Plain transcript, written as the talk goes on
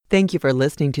Thank you for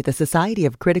listening to the Society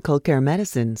of Critical Care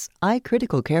Medicine's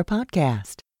iCritical Care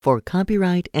podcast. For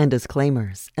copyright and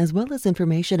disclaimers, as well as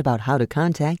information about how to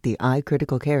contact the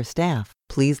iCritical Care staff,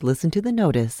 please listen to the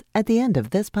notice at the end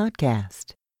of this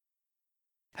podcast.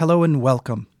 Hello and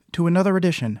welcome to another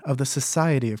edition of the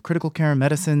Society of Critical Care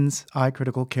Medicine's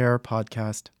iCritical Care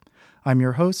podcast. I'm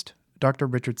your host, Dr.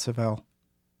 Richard Savelle.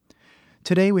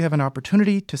 Today we have an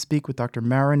opportunity to speak with Dr.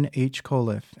 Marin H.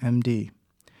 Kollef, MD.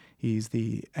 He's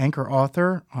the anchor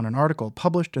author on an article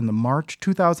published in the March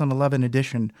 2011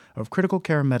 edition of Critical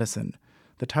Care Medicine,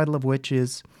 the title of which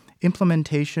is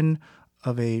Implementation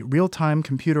of a Real-Time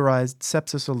Computerized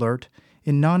Sepsis Alert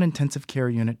in Non-Intensive Care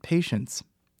Unit Patients.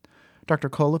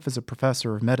 Dr. Kollef is a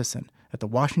professor of medicine at the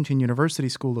Washington University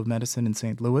School of Medicine in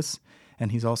St. Louis,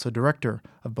 and he's also director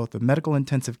of both the Medical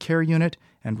Intensive Care Unit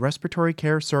and Respiratory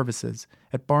Care Services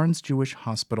at Barnes-Jewish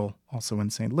Hospital, also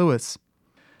in St. Louis.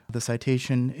 The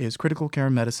citation is Critical Care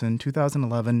Medicine,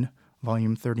 2011,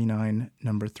 Volume 39,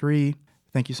 Number 3.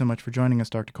 Thank you so much for joining us,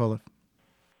 Dr. Kollef.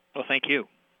 Well, thank you.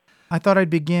 I thought I'd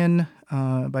begin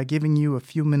by giving you a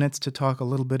few minutes to talk a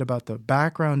little bit about the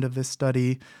background of this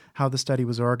study, how the study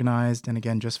was organized, and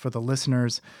again, just for the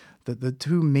listeners, the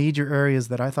two major areas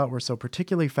that I thought were so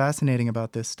particularly fascinating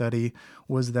about this study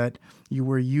was that you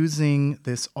were using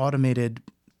this automated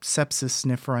sepsis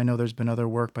sniffer. I know there's been other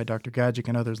work by Dr. Gajic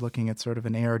and others looking at sort of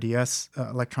an ARDS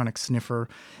electronic sniffer.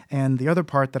 And the other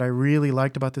part that I really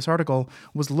liked about this article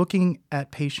was looking at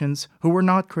patients who were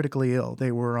not critically ill.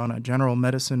 They were on a general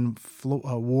medicine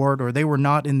ward, or they were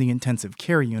not in the intensive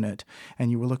care unit.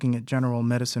 And you were looking at general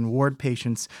medicine ward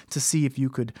patients to see if you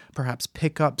could perhaps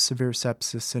pick up severe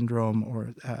sepsis syndrome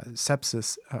or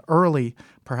sepsis early,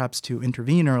 perhaps to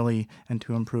intervene early and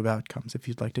to improve outcomes. If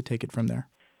you'd like to take it from there.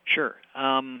 Sure.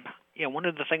 One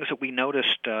of the things that we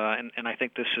noticed, and I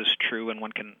think this is true, and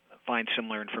one can find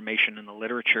similar information in the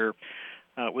literature,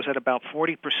 was that about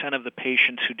 40% of the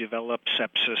patients who develop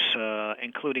sepsis,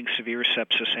 including severe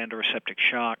sepsis and or septic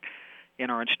shock in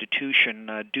our institution,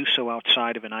 do so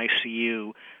outside of an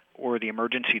ICU or the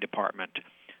emergency department.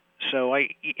 So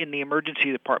in the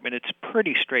emergency department, it's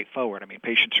pretty straightforward. I mean,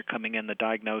 patients are coming in, the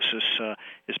diagnosis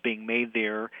is being made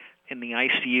there. In the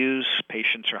ICUs,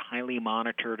 patients are highly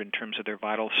monitored in terms of their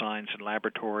vital signs and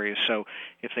laboratories. So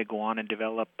if they go on and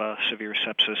develop severe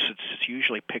sepsis, it's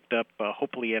usually picked up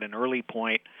hopefully at an early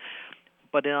point.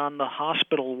 But on the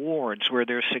hospital wards where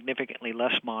there's significantly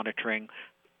less monitoring,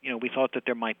 we thought that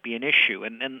there might be an issue.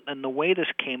 And the way this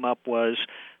came up was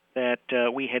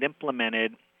that we had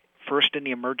implemented first in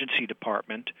the emergency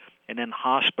department and then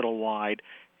hospital-wide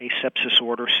a sepsis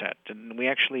order set. And we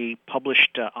actually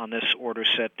published on this order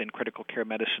set in Critical Care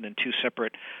Medicine in two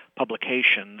separate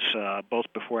publications,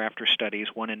 both before-after studies,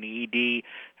 one in the ED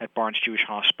at Barnes-Jewish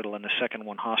Hospital and the second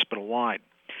one hospital-wide.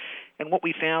 And what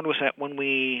we found was that when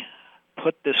we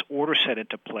put this order set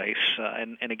into place,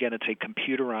 and again, it's a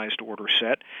computerized order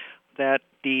set, that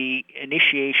the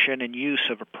initiation and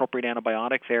use of appropriate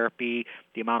antibiotic therapy,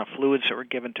 the amount of fluids that were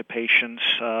given to patients,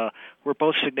 were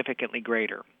both significantly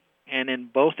greater. And in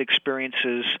both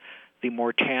experiences, the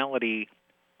mortality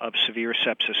of severe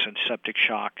sepsis and septic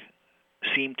shock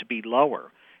seemed to be lower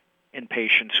in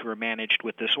patients who were managed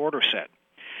with this order set.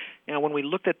 Now, when we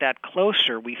looked at that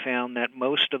closer, we found that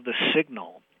most of the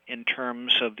signal in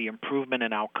terms of the improvement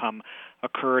in outcome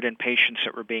occurred in patients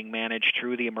that were being managed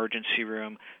through the emergency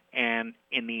room and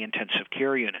in the intensive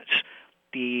care units.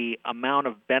 The amount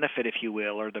of benefit, if you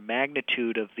will, or the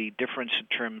magnitude of the difference in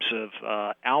terms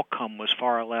of outcome was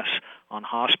far less on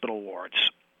hospital wards.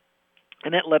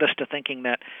 And that led us to thinking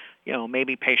that,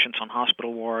 maybe patients on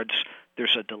hospital wards,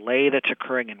 there's a delay that's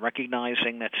occurring in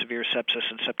recognizing that severe sepsis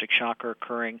and septic shock are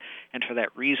occurring, and for that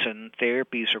reason,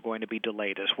 therapies are going to be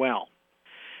delayed as well.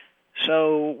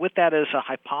 So with that as a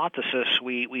hypothesis,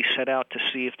 we set out to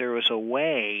see if there was a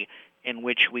way in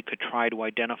which we could try to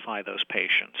identify those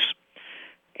patients.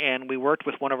 And we worked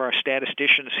with one of our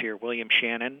statisticians here, William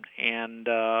Shannon, and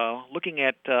looking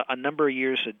at a number of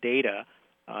years of data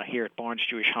here at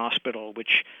Barnes-Jewish Hospital,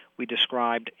 which we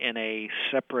described in a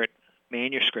separate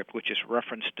manuscript, which is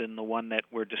referenced in the one that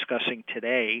we're discussing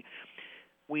today,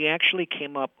 we actually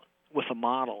came up with a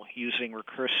model using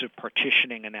recursive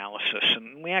partitioning analysis.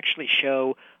 And we actually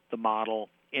show the model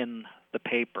in the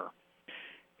paper.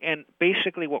 And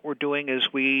basically what we're doing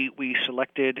is we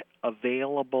selected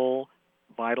available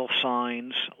vital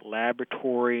signs,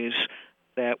 laboratories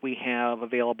that we have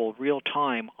available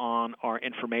real-time on our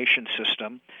information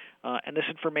system. And this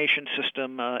information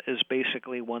system is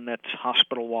basically one that's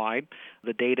hospital-wide.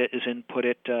 The data is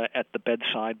inputted at the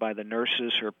bedside by the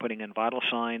nurses who are putting in vital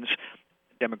signs.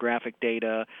 demographic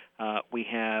data. We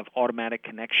have automatic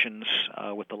connections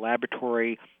with the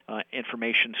laboratory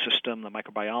information system, the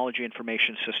microbiology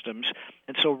information systems.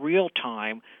 And so real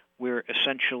time, we're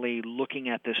essentially looking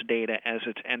at this data as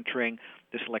it's entering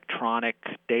this electronic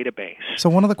database. So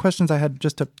one of the questions I had,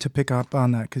 just to pick up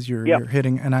on that, because you're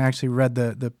hitting, and I actually read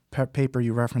the paper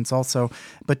you reference also,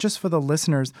 but just for the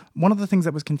listeners, one of the things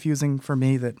that was confusing for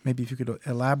me that maybe if you could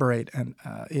elaborate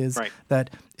is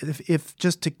that if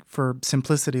just for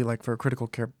simplicity, like for a critical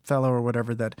care fellow or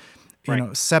whatever, that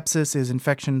sepsis is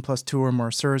infection plus 2 or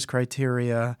more SIRS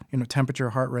criteria,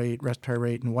 temperature, heart rate, respiratory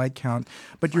rate, and white count.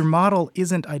 But your model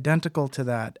isn't identical to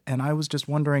that. And I was just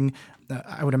wondering,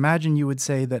 I would imagine you would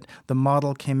say that the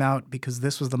model came out because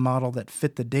this was the model that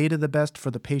fit the data the best for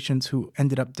the patients who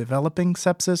ended up developing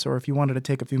sepsis, or if you wanted to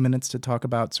take a few minutes to talk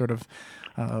about sort of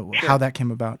how that came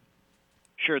about.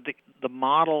 Sure. The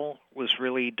model was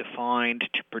really defined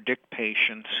to predict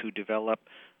patients who develop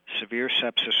severe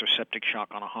sepsis or septic shock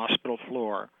on a hospital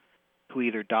floor who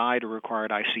either died or required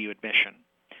ICU admission.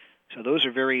 So those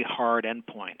are very hard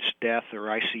endpoints, death or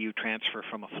ICU transfer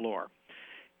from a floor.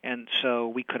 And so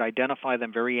we could identify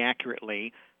them very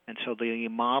accurately, and so the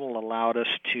model allowed us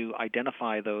to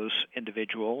identify those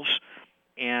individuals.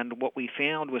 And what we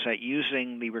found was that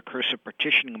using the recursive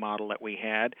partitioning model that we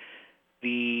had,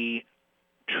 the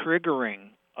triggering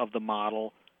of the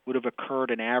model would have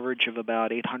occurred an average of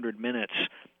about 800 minutes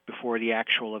before the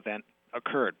actual event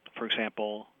occurred. For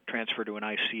example, transfer to an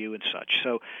ICU and such.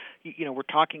 So, we're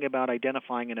talking about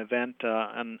identifying an event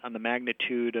on the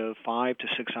magnitude of 5 to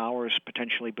 6 hours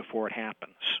potentially before it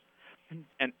happens.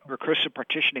 And recursive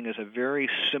partitioning is a very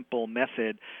simple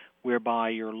method whereby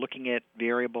you're looking at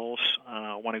variables.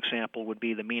 One example would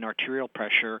be the mean arterial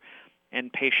pressure,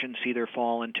 and patients either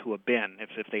fall into a bin.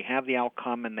 If they have the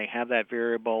outcome and they have that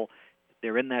variable,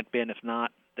 they're in that bin. If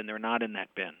not, then they're not in that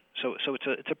bin. So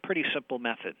it's a pretty simple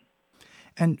method.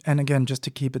 And again, just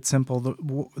to keep it simple,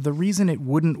 the reason it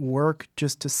wouldn't work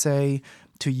just to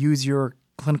use your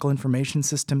clinical information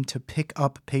system to pick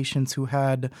up patients who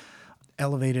had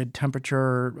elevated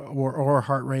temperature or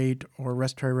heart rate or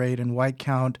respiratory rate and white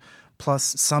count,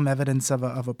 plus some evidence of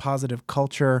a positive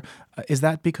culture, is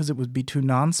that because it would be too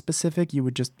nonspecific? You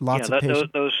would just lots of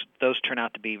patients? Those turn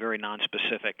out to be very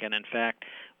nonspecific, and in fact,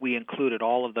 we included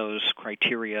all of those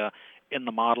criteria in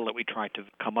the model that we tried to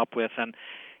come up with, and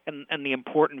the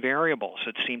important variables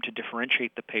that seemed to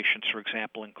differentiate the patients, for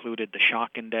example, included the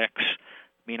shock index,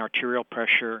 mean arterial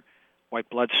pressure, white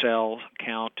blood cell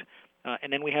count,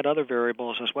 and then we had other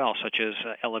variables as well, such as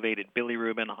elevated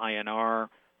bilirubin, INR,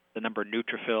 the number of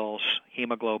neutrophils,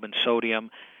 hemoglobin, sodium.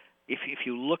 If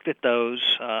you looked at those,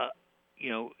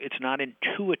 it's not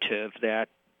intuitive that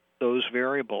those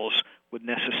variables would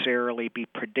necessarily be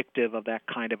predictive of that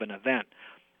kind of an event,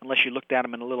 unless you looked at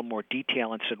them in a little more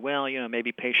detail and said, well,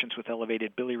 maybe patients with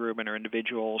elevated bilirubin are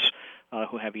individuals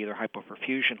who have either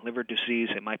hypoperfusion, liver disease,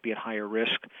 they might be at higher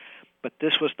risk. But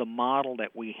this was the model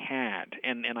that we had,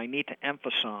 and I need to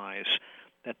emphasize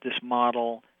that this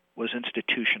model was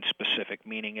institution-specific,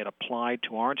 meaning it applied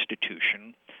to our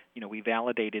institution. We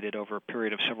validated it over a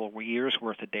period of several years'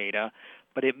 worth of data,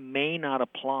 but it may not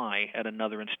apply at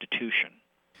another institution.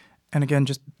 And again,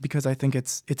 just because I think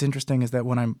it's interesting is that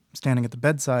when I'm standing at the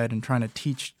bedside and trying to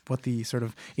teach what the sort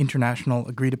of international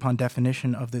agreed-upon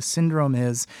definition of this syndrome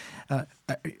is,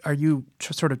 are you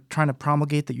sort of trying to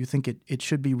promulgate that you think it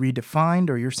should be redefined,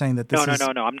 or you're saying that this is...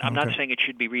 No. I'm not saying it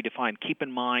should be redefined. Keep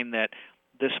in mind that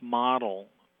this model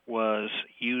was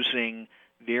using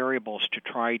variables to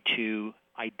try to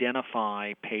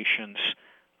identify patients,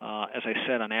 as I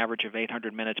said, on average of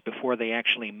 800 minutes before they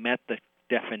actually met the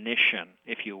definition,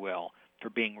 if you will, for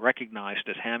being recognized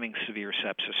as having severe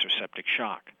sepsis or septic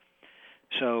shock.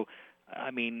 So,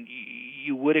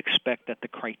 you would expect that the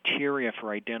criteria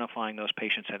for identifying those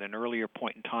patients at an earlier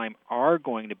point in time are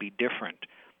going to be different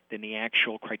than the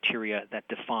actual criteria that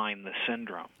define the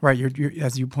syndrome. Right. You're,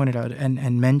 as you pointed out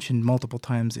and mentioned multiple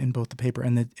times in both the paper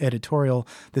and the editorial,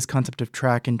 this concept of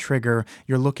track and trigger,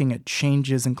 you're looking at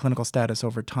changes in clinical status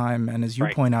over time, and as you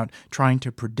point out, trying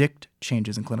to predict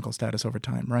changes in clinical status over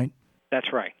time, right?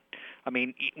 That's right.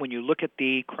 When you look at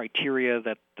the criteria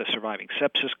that the Surviving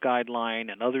Sepsis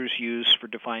Guideline and others use for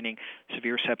defining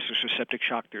severe sepsis or septic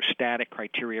shock, they're static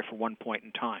criteria for one point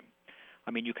in time.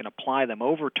 You can apply them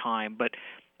over time, but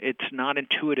it's not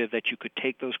intuitive that you could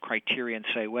take those criteria and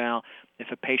say, well,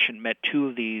 if a patient met 2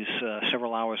 of these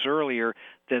several hours earlier,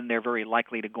 then they're very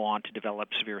likely to go on to develop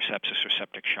severe sepsis or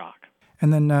septic shock.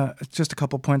 And then just a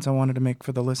couple points I wanted to make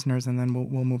for the listeners, and then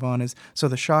we'll move on. So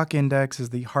the shock index is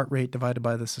the heart rate divided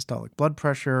by the systolic blood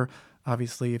pressure.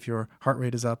 obviously if your heart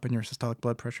rate is up and your systolic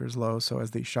blood pressure is low, so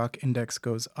as the shock index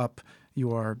goes up,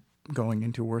 you are going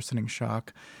into worsening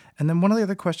shock. And then one of the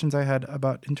other questions I had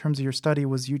about in terms of your study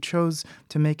was you chose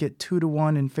to make it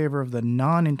 2-to-1 in favor of the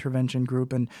non-intervention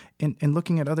group. And in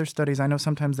looking at other studies, I know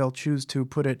sometimes they'll choose to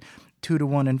put it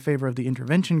 2-to-1 in favor of the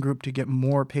intervention group to get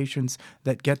more patients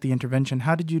that get the intervention.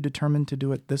 How did you determine to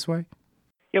do it this way?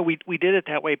 Yeah, we did it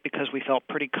that way because we felt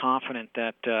pretty confident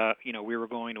that we were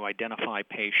going to identify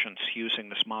patients using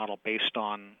this model based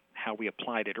on how we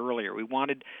applied it earlier. We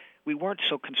weren't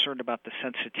so concerned about the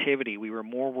sensitivity. We were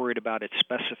more worried about its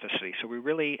specificity. So we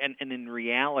really, and in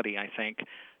reality, I think,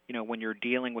 when you're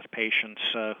dealing with patients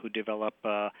who develop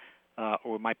or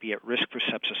might be at risk for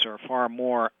sepsis, there are far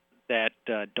more that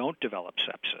don't develop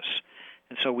sepsis.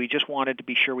 And so we just wanted to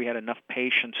be sure we had enough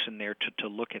patients in there to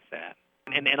look at that.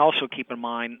 And also keep in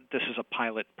mind, this is a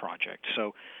pilot project.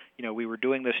 So, we were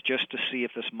doing this just to see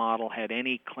if this model had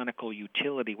any clinical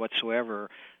utility whatsoever,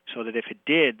 so that if it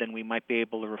did, then we might be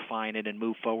able to refine it and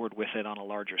move forward with it on a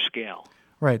larger scale.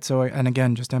 Right. So, and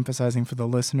again, just emphasizing for the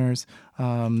listeners,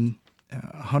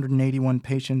 181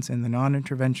 patients in the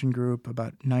non-intervention group,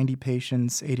 about 90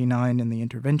 patients, 89 in the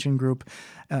intervention group.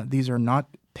 These are not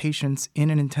patients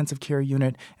in an intensive care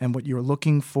unit, and what you're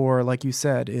looking for, like you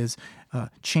said, is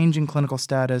change in clinical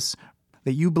status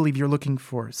that you believe you're looking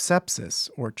for sepsis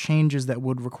or changes that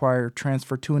would require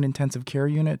transfer to an intensive care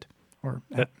unit, or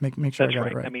make sure I got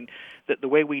it right. I mean, the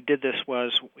way we did this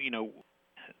was,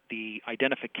 the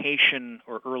identification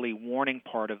or early warning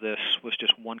part of this was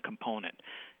just one component.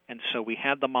 And so we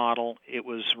had the model. It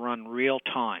was run real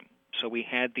time. So we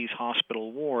had these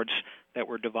hospital wards that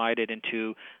were divided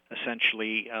into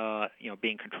essentially,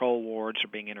 being control wards or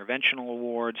being interventional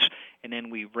wards, and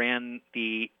then we ran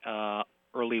the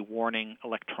early warning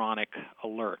electronic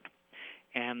alert.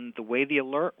 And the way the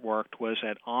alert worked was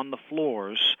that on the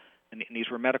floors, and these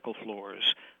were medical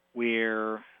floors,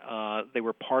 where they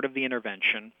were part of the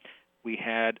intervention, we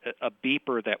had a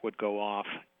beeper that would go off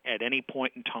at any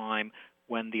point in time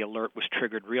when the alert was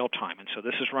triggered real time. And so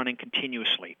this is running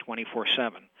continuously,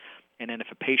 24/7. And then if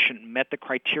a patient met the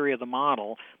criteria of the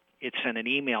model, it sent an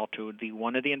email to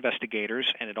one of the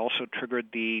investigators, and it also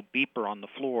triggered the beeper on the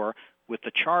floor with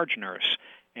the charge nurse,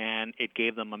 and it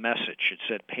gave them a message. It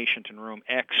said, patient in room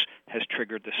X has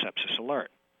triggered the sepsis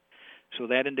alert. So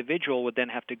that individual would then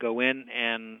have to go in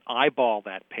and eyeball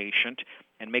that patient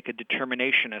and make a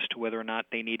determination as to whether or not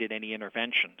they needed any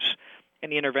interventions.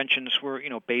 And the interventions were,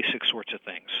 basic sorts of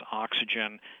things: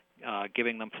 oxygen,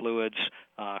 giving them fluids,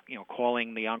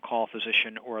 calling the on-call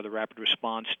physician or the rapid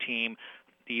response team,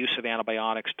 the use of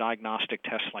antibiotics, diagnostic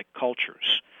tests like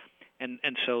cultures.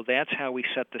 And so that's how we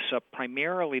set this up,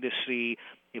 primarily to see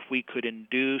if we could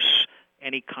induce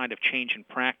any kind of change in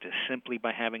practice simply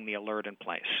by having the alert in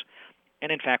place.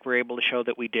 And in fact, we're able to show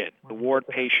that we did. The ward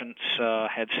patients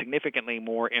had significantly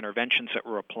more interventions that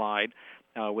were applied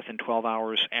within 12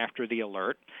 hours after the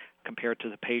alert compared to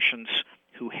the patients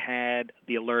who had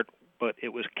the alert, but it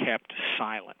was kept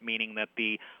silent, meaning that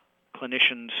the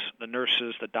clinicians, the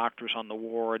nurses, the doctors on the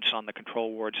wards, on the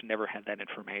control wards, never had that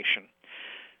information.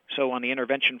 So on the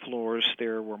intervention floors,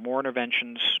 there were more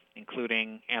interventions,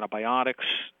 including antibiotics,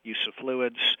 use of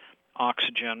fluids,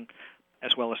 oxygen,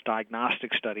 as well as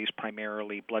diagnostic studies,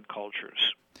 primarily blood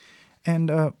cultures. And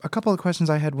a couple of questions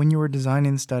I had when you were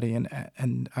designing the study,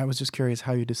 and I was just curious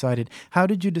how you decided. How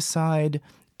did you decide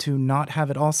to not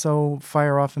have it also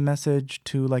fire off a message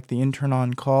to like the intern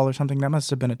on call or something? That must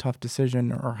have been a tough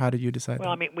decision, or how did you decide that?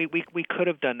 Well, I mean, we could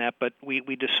have done that, but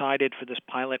we decided for this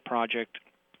pilot project,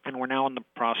 and we're now in the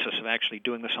process of actually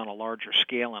doing this on a larger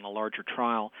scale and a larger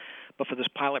trial. But for this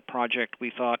pilot project,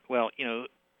 we thought, well,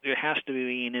 there has to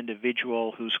be an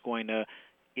individual who's going to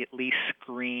at least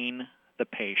screen the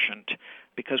patient,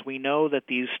 because we know that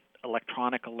these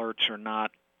electronic alerts are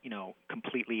not,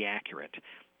 completely accurate.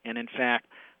 And in fact,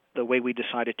 the way we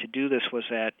decided to do this was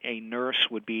that a nurse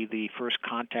would be the first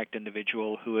contact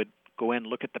individual who would go in,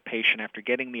 look at the patient after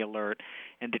getting the alert,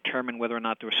 and determine whether or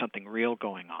not there was something real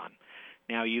going on.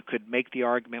 Now, you could make the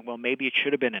argument, well, maybe it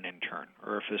should have been an intern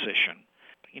or a physician.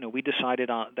 We decided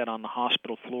that on the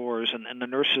hospital floors, and the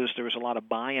nurses, there was a lot of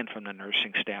buy-in from the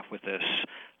nursing staff with this,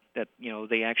 that,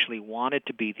 they actually wanted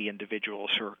to be the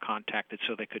individuals who were contacted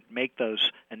so they could make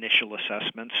those initial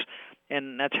assessments,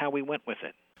 and that's how we went with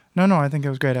it. No, I think it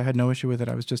was great. I had no issue with it.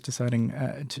 I was just deciding,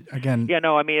 again... Yeah,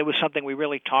 no, I mean, it was something we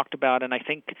really talked about, and I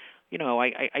think,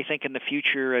 I think in the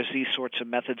future, as these sorts of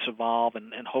methods evolve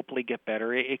and hopefully get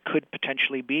better, it could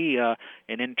potentially be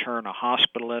an intern, a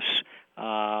hospitalist,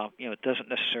 It doesn't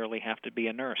necessarily have to be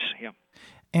a nurse. Yeah.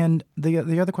 And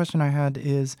the other question I had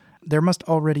is, there must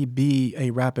already be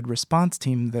a rapid response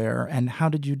team there, and how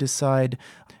did you decide?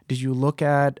 Did you look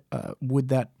at would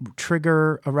that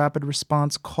trigger a rapid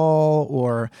response call,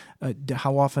 or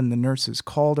how often the nurses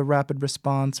called a rapid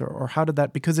response, or how did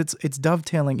that? Because it's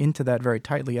dovetailing into that very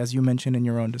tightly, as you mentioned in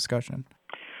your own discussion.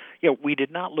 Yeah, we did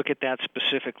not look at that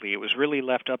specifically. It was really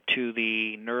left up to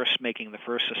the nurse making the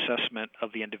first assessment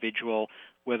of the individual,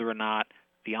 whether or not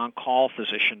the on-call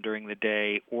physician during the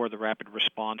day or the rapid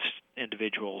response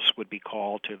individuals would be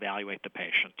called to evaluate the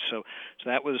patient. So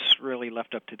that was really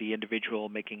left up to the individual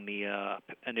making the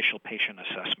initial patient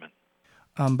assessment.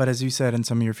 But as you said in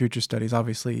some of your future studies,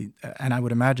 obviously, and I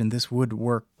would imagine this would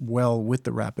work well with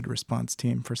the rapid response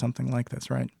team for something like this,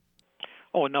 right?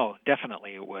 Oh, no,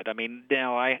 definitely it would. I mean,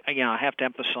 now I have to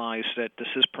emphasize that this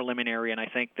is preliminary, and I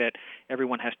think that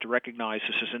everyone has to recognize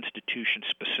this is institution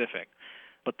specific.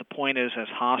 But the point is, as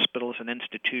hospitals and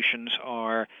institutions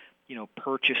are,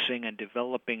 purchasing and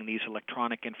developing these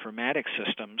electronic informatics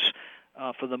systems,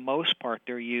 for the most part,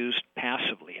 they're used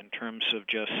passively in terms of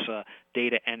just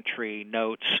data entry,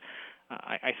 notes.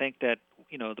 I think that,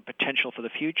 the potential for the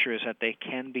future is that they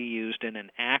can be used in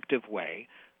an active way,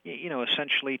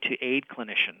 essentially to aid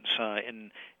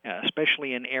clinicians,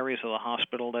 especially in areas of the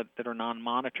hospital that are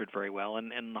non-monitored very well.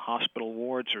 And the hospital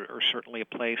wards are certainly a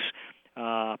place,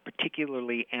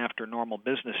 particularly after normal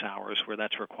business hours, where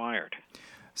that's required.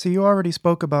 So you already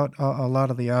spoke about a lot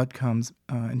of the outcomes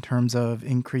in terms of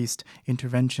increased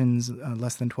interventions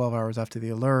less than 12 hours after the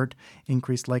alert,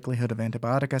 increased likelihood of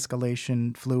antibiotic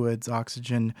escalation, fluids,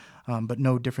 oxygen, but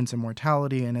no difference in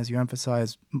mortality. And as you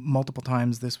emphasized multiple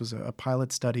times, this was a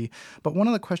pilot study. But one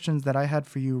of the questions that I had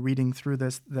for you reading through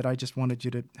this that I just wanted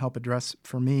you to help address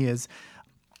for me is,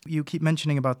 you keep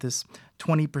mentioning about this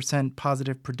 20%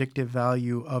 positive predictive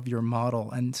value of your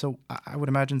model. And so I would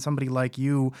imagine somebody like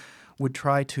you would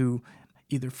try to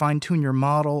either fine-tune your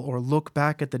model or look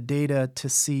back at the data to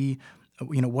see,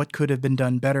 what could have been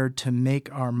done better to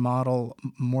make our model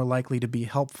more likely to be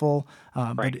helpful.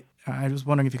 Right. But I was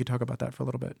wondering if you could talk about that for a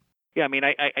little bit. Yeah, I mean,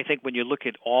 I think when you look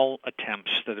at all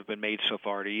attempts that have been made so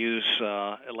far to use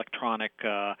electronic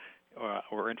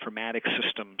or informatic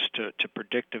systems to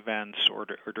predict events or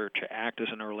to act as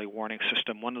an early warning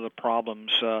system, one of the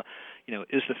problems,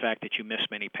 is the fact that you miss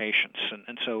many patients.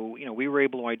 And so, we were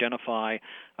able to identify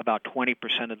about 20%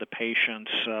 of the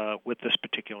patients with this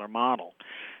particular model.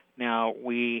 Now,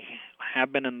 we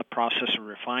have been in the process of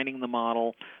refining the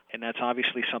model, and that's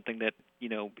obviously something that,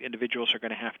 individuals are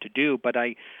going to have to do. But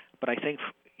I think,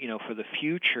 for the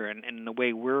future and the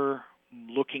way we're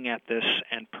looking at this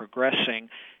and progressing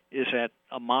is that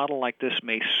a model like this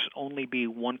may only be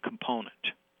one component.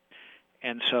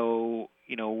 And so,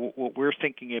 what we're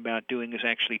thinking about doing is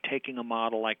actually taking a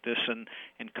model like this and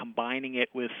combining it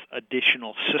with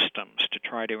additional systems to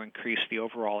try to increase the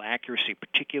overall accuracy,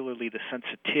 particularly the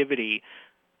sensitivity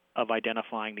of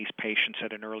identifying these patients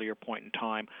at an earlier point in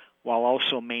time, while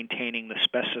also maintaining the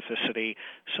specificity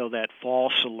so that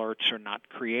false alerts are not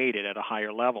created at a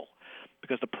higher level.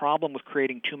 Because the problem with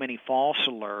creating too many false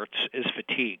alerts is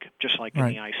fatigue, just like in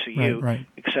the ICU, right.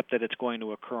 except that it's going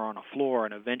to occur on a floor,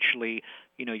 and eventually,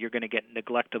 you're going to get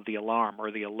neglect of the alarm or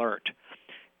the alert.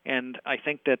 And I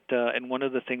think that, and one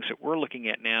of the things that we're looking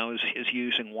at now is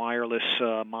using wireless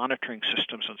monitoring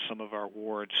systems on some of our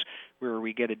wards, where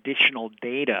we get additional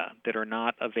data that are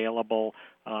not available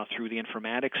through the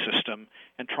informatics system,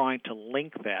 and trying to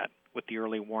link that with the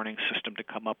early warning system to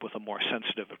come up with a more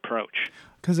sensitive approach.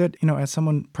 Because, as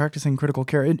someone practicing critical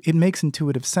care, it makes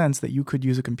intuitive sense that you could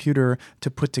use a computer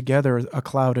to put together a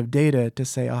cloud of data to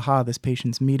say, aha, this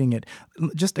patient's meeting it.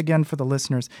 Just again for the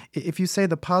listeners, if you say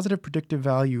the positive predictive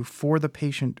value for the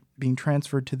patient being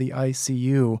transferred to the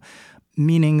ICU,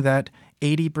 meaning that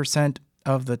 80%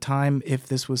 of the time, if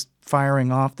this was firing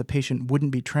off, the patient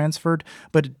wouldn't be transferred,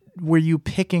 but were you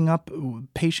picking up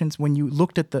patients when you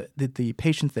looked at the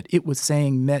patients that it was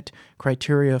saying met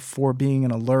criteria for being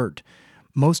an alert?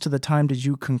 Most of the time, did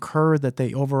you concur that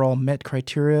they overall met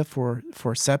criteria for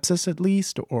sepsis at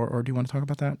least, or do you want to talk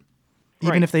about that?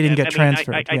 Even Right. if they didn't get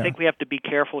transferred. I think we have to be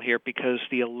careful here because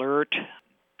the alert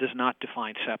does not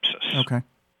define sepsis. Okay.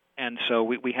 And so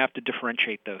we have to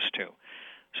differentiate those two.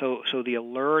 So the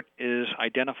alert is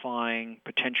identifying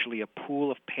potentially a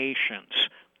pool of patients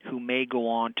who may go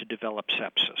on to develop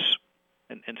sepsis.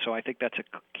 And so I think that's a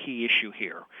key issue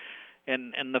here.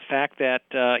 And the fact that,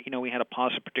 we had a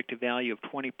positive predictive value of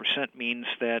 20% means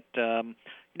that,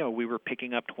 we were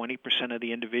picking up 20% of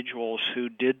the individuals who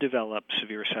did develop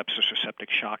severe sepsis or septic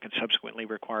shock and subsequently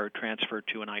required transfer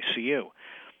to an ICU.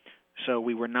 So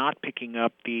we were not picking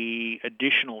up the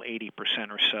additional 80%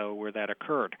 or so where that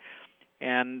occurred.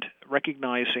 And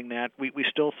recognizing that, we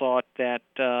still thought that,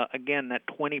 again, that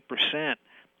 20%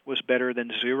 was better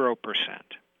than 0%.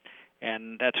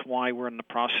 And that's why we're in the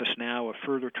process now of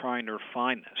further trying to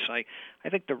refine this. I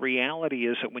think the reality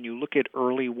is that when you look at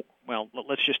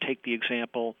let's just take the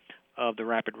example of the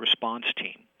rapid response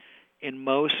team. In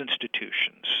most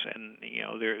institutions, and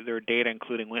there are data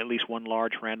including at least one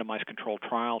large randomized controlled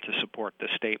trial to support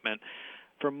this statement,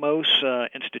 for most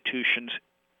institutions,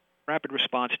 rapid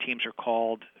response teams are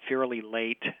called fairly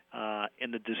late in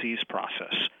the disease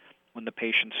process, when the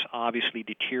patient's obviously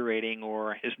deteriorating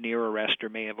or is near arrest or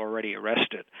may have already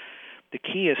arrested. The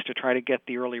key is to try to get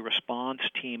the early response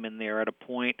team in there at a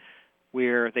point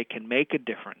where they can make a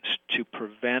difference to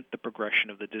prevent the progression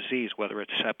of the disease, whether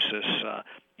it's sepsis,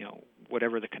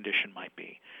 whatever the condition might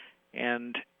be.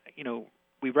 And,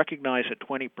 we recognize that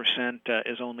 20%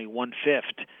 is only 1/5,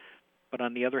 but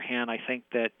on the other hand, I think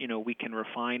that, we can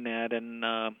refine that, and,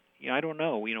 I don't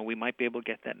know, we might be able to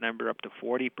get that number up to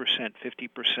 40%,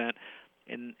 50%,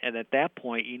 and at that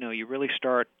point, you really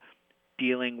start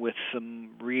dealing with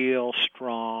some real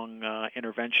strong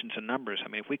interventions and numbers. I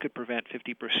mean, if we could prevent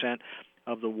 50%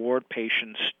 of the ward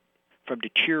patients from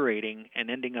deteriorating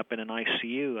and ending up in an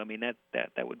ICU, I mean, that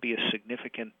would be a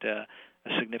significant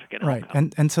right.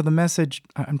 outcome. And so the message,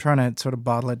 I'm trying to sort of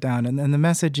bottle it down, and the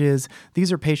message is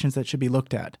these are patients that should be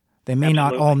looked at. They may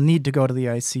Absolutely. not all need to go to the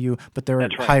ICU, but they're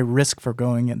That's at right. high risk for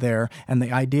going there. And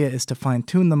the idea is to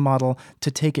fine-tune the model to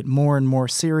take it more and more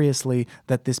seriously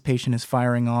that this patient is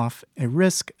firing off a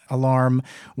risk alarm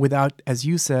without, as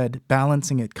you said,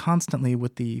 balancing it constantly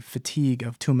with the fatigue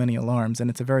of too many alarms. And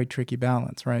it's a very tricky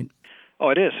balance, right? Oh,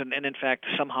 it is. And in fact,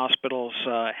 some hospitals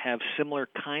have similar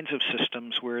kinds of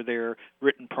systems where they're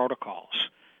written protocols,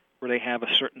 where they have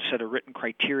a certain set of written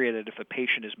criteria that if a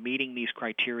patient is meeting these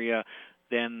criteria,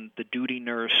 then the duty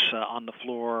nurse on the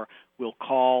floor will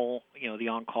call, the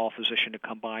on-call physician to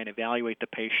come by and evaluate the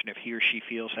patient if he or she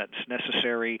feels that's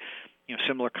necessary.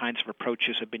 Similar kinds of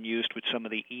approaches have been used with some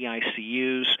of the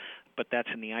EICUs, but that's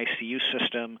in the ICU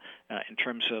system in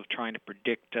terms of trying to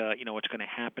predict, what's going to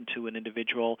happen to an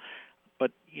individual.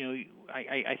 But,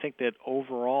 I think that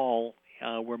overall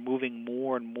we're moving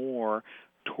more and more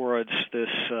towards this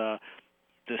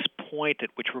point at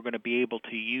which we're going to be able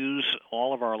to use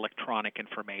all of our electronic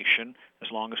information,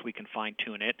 as long as we can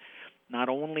fine-tune it, not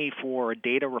only for a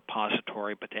data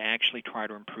repository, but to actually try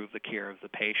to improve the care of the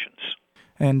patients.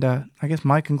 And I guess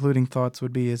my concluding thoughts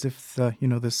would be as if,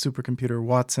 this supercomputer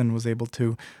Watson was able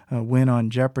to win on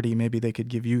Jeopardy, maybe they could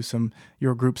give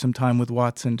your group some time with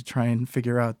Watson to try and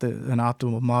figure out an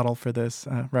optimal model for this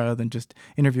rather than just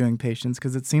interviewing patients,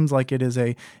 because it seems like it is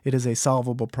a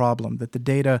solvable problem, that the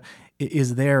data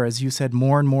is there. As you said,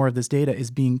 more and more of this data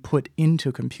is being put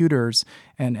into computers,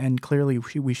 and clearly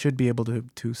we should be able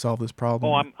to solve this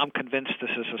problem. Oh, I'm convinced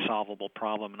this is a solvable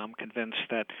problem, and I'm convinced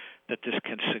that this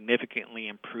can significantly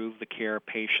improve the care of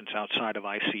patients outside of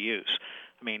ICUs.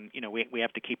 I mean, we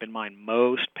have to keep in mind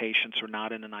most patients are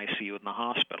not in an ICU in the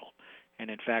hospital. And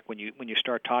in fact, when you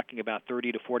start talking about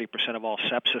 30 to 40% of all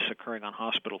sepsis occurring on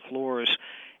hospital floors,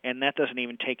 and that doesn't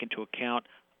even take into account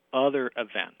other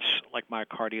events like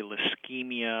myocardial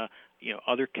ischemia,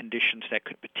 other conditions that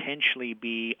could potentially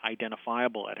be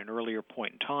identifiable at an earlier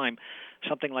point in time,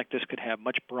 something like this could have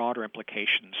much broader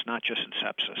implications, not just in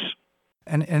sepsis.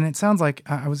 And it sounds like,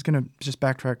 I was going to just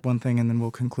backtrack one thing and then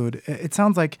we'll conclude. It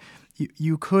sounds like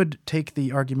you could take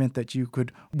the argument that you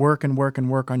could work and work and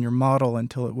work on your model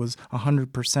until it was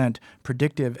 100%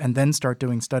 predictive and then start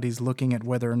doing studies looking at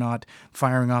whether or not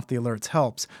firing off the alerts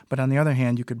helps. But on the other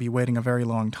hand, you could be waiting a very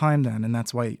long time then, and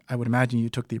that's why I would imagine you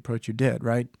took the approach you did,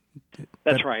 right?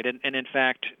 That's right. And in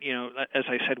fact, as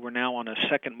I said, we're now on a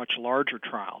second, much larger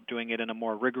trial, doing it in a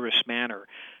more rigorous manner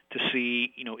to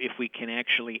see, if we can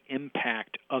actually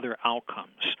impact other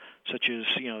outcomes, such as,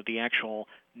 the actual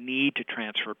need to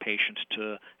transfer patients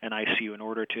to an ICU in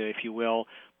order to, if you will,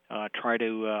 try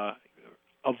to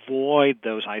avoid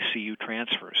those ICU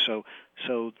transfers.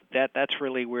 So that's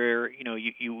really where,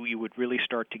 you would really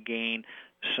start to gain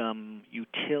some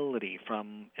utility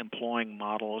from employing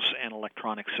models and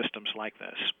electronic systems like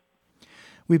this.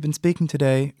 We've been speaking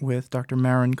today with Dr.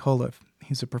 Marin Kollef.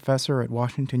 He's a professor at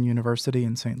Washington University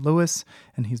in St. Louis,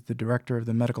 and he's the director of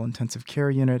the Medical Intensive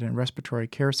Care Unit and Respiratory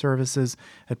Care Services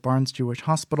at Barnes-Jewish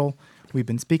Hospital. We've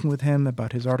been speaking with him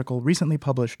about his article recently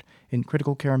published in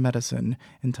Critical Care Medicine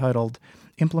entitled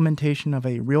Implementation of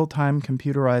a Real-Time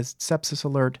Computerized Sepsis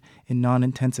Alert in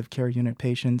Non-Intensive Care Unit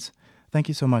Patients. Thank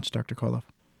you so much, Dr. Kollef.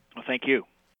 Well, thank you.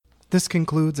 This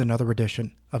concludes another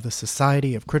edition of the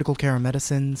Society of Critical Care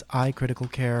Medicine's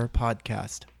iCritical Care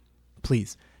podcast.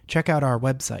 Please check out our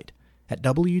website at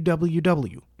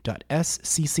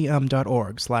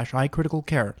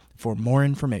www.sccm.org/iCriticalCare for more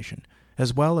information,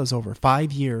 as well as over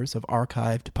 5 years of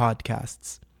archived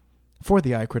podcasts. For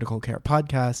the iCritical Care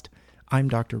podcast, I'm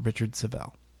Dr. Richard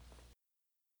Savelle.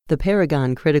 The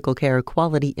Paragon Critical Care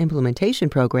Quality Implementation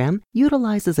Program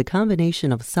utilizes a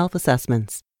combination of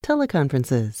self-assessments,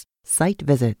 teleconferences, site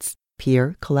visits,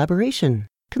 peer collaboration,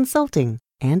 consulting,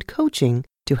 and coaching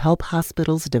to help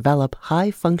hospitals develop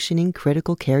high-functioning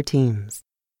critical care teams.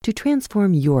 To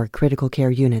transform your critical care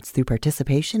units through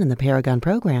participation in the Paragon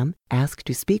program, ask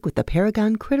to speak with the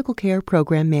Paragon Critical Care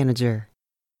Program Manager.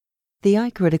 The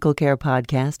iCritical Care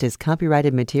podcast is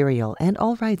copyrighted material and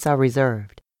all rights are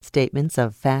reserved. Statements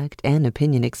of fact and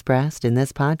opinion expressed in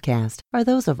this podcast are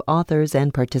those of authors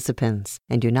and participants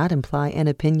and do not imply an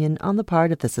opinion on the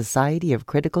part of the Society of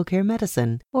Critical Care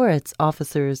Medicine or its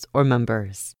officers or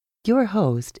members. Your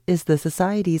host is the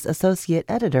Society's Associate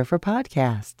Editor for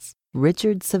Podcasts,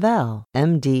 Richard Savelle,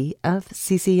 MD,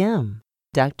 CCM.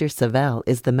 Dr. Savelle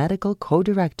is the Medical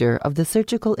Co-Director of the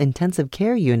Surgical Intensive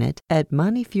Care Unit at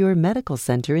Montefiore Medical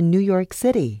Center in New York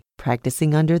City,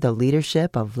 practicing under the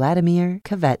leadership of Vladimir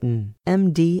Kavetin,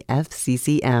 MD,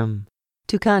 CCM.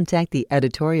 To contact the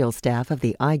editorial staff of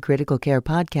the iCritical Care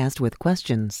podcast with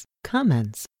questions,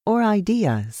 comments, or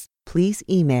ideas, please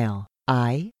email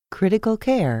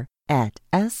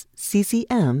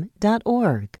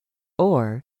iCriticalCare@sccm.org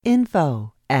or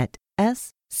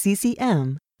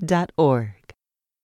info@sccm.org.